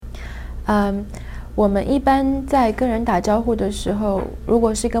嗯，我们一般在跟人打招呼的时候，如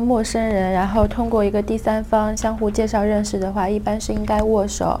果是一个陌生人，然后通过一个第三方相互介绍认识的话，一般是应该握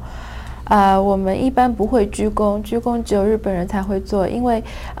手。我们一般不会鞠躬，鞠躬只有日本人才会做，因为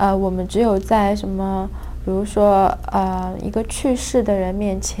我们只有在什么，比如说一个去世的人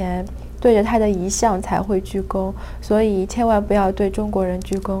面前，对着他的遗像才会鞠躬，所以千万不要对中国人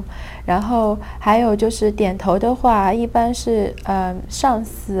鞠躬。然后还有就是点头的话，一般是上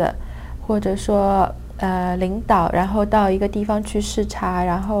司或者说领导，然后到一个地方去视察，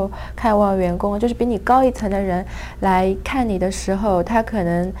然后看望员工，就是比你高一层的人来看你的时候，他可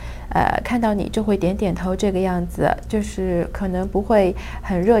能看到你就会点点头，这个样子，就是可能不会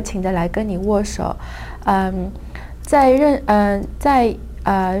很热情的来跟你握手。在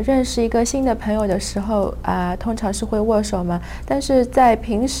认识一个新的朋友的时候，通常是会握手嘛，但是在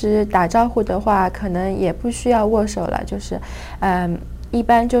平时打招呼的话，可能也不需要握手了，就是一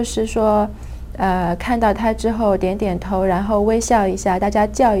般就是说看到他之后点点头，然后微笑一下，大家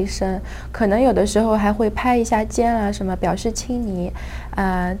叫一声，可能有的时候还会拍一下肩啊什么，表示亲昵。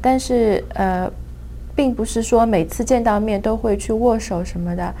但是并不是说每次见到面都会去握手什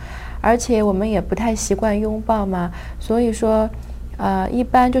么的，而且我们也不太习惯拥抱嘛，所以说一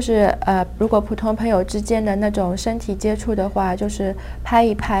般就是如果普通朋友之间的那种身体接触的话，就是拍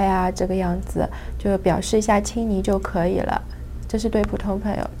一拍啊，这个样子就表示一下亲昵就可以了。这是对普通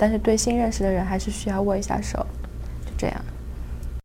朋友，但是对新认识的人还是需要握一下手，就这样。